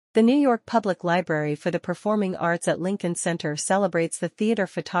The New York Public Library for the Performing Arts at Lincoln Center celebrates the theater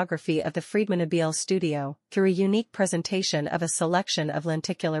photography of the Friedman-Abeles studio through a unique presentation of a selection of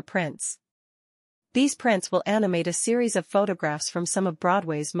lenticular prints. These prints will animate a series of photographs from some of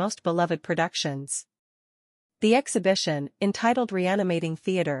Broadway's most beloved productions. The exhibition, entitled Reanimating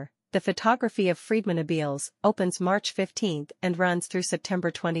Theater, The Photography of Friedman-Abeles, opens March 15 and runs through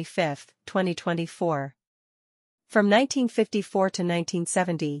September 25, 2024. From 1954 to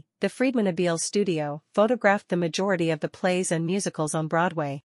 1970, the Friedman-Abeles studio photographed the majority of the plays and musicals on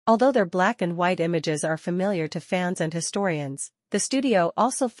Broadway. Although their black and white images are familiar to fans and historians, the studio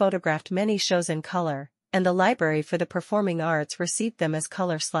also photographed many shows in color, and the Library for the Performing Arts received them as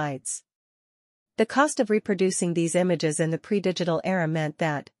color slides. The cost of reproducing these images in the pre-digital era meant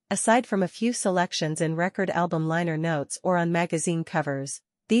that, aside from a few selections in record album liner notes or on magazine covers,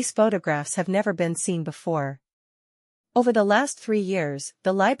 these photographs have never been seen before. Over the last 3 years,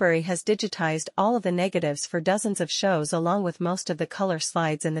 the library has digitized all of the negatives for dozens of shows along with most of the color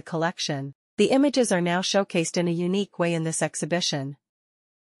slides in the collection. The images are now showcased in a unique way in this exhibition.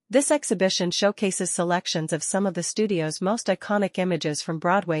 This exhibition showcases selections of some of the studio's most iconic images from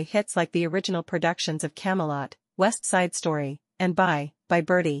Broadway hits like the original productions of Camelot, West Side Story, and by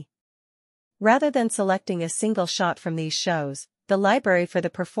Birdie. Rather than selecting a single shot from these shows, the Library for the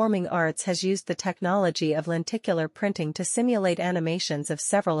Performing Arts has used the technology of lenticular printing to simulate animations of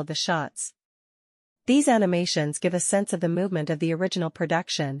several of the shots. These animations give a sense of the movement of the original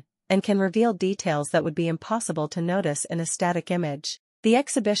production, and can reveal details that would be impossible to notice in a static image. The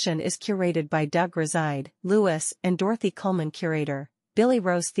exhibition is curated by Doug Reside, Lewis and Dorothy Coleman Curator, Billy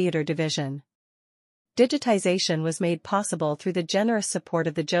Rose Theater Division. Digitization was made possible through the generous support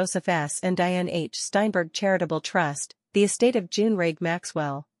of the Joseph S. and Diane H. Steinberg Charitable Trust, the estate of June Raig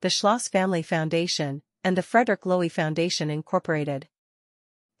Maxwell, the Schloss Family Foundation, and the Frederick Loewy Foundation Incorporated.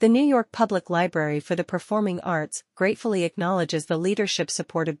 The New York Public Library for the Performing Arts gratefully acknowledges the leadership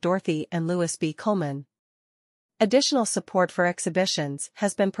support of Dorothy and Lewis B. Coleman. Additional support for exhibitions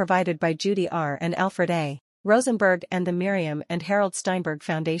has been provided by Judy R. and Alfred A. Rosenberg and the Miriam and Harold Steinberg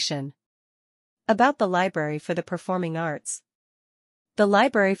Foundation. About the Library for the Performing Arts. The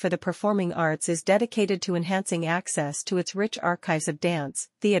Library for the Performing Arts is dedicated to enhancing access to its rich archives of dance,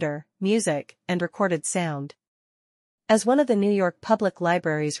 theater, music, and recorded sound. As one of the New York Public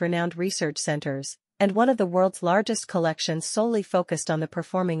Library's renowned research centers, and one of the world's largest collections solely focused on the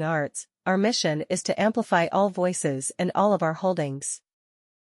performing arts, our mission is to amplify all voices and all of our holdings.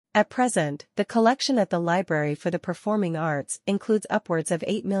 At present, the collection at the Library for the Performing Arts includes upwards of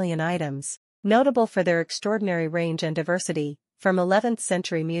 8 million items, notable for their extraordinary range and diversity, from 11th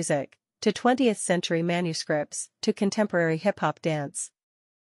century music, to 20th century manuscripts, to contemporary hip-hop dance.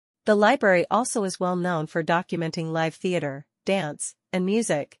 The library also is well known for documenting live theater, dance, and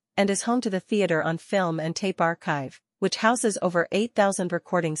music, and is home to the Theater on Film and Tape Archive, which houses over 8,000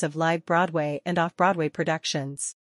 recordings of live Broadway and off-Broadway productions.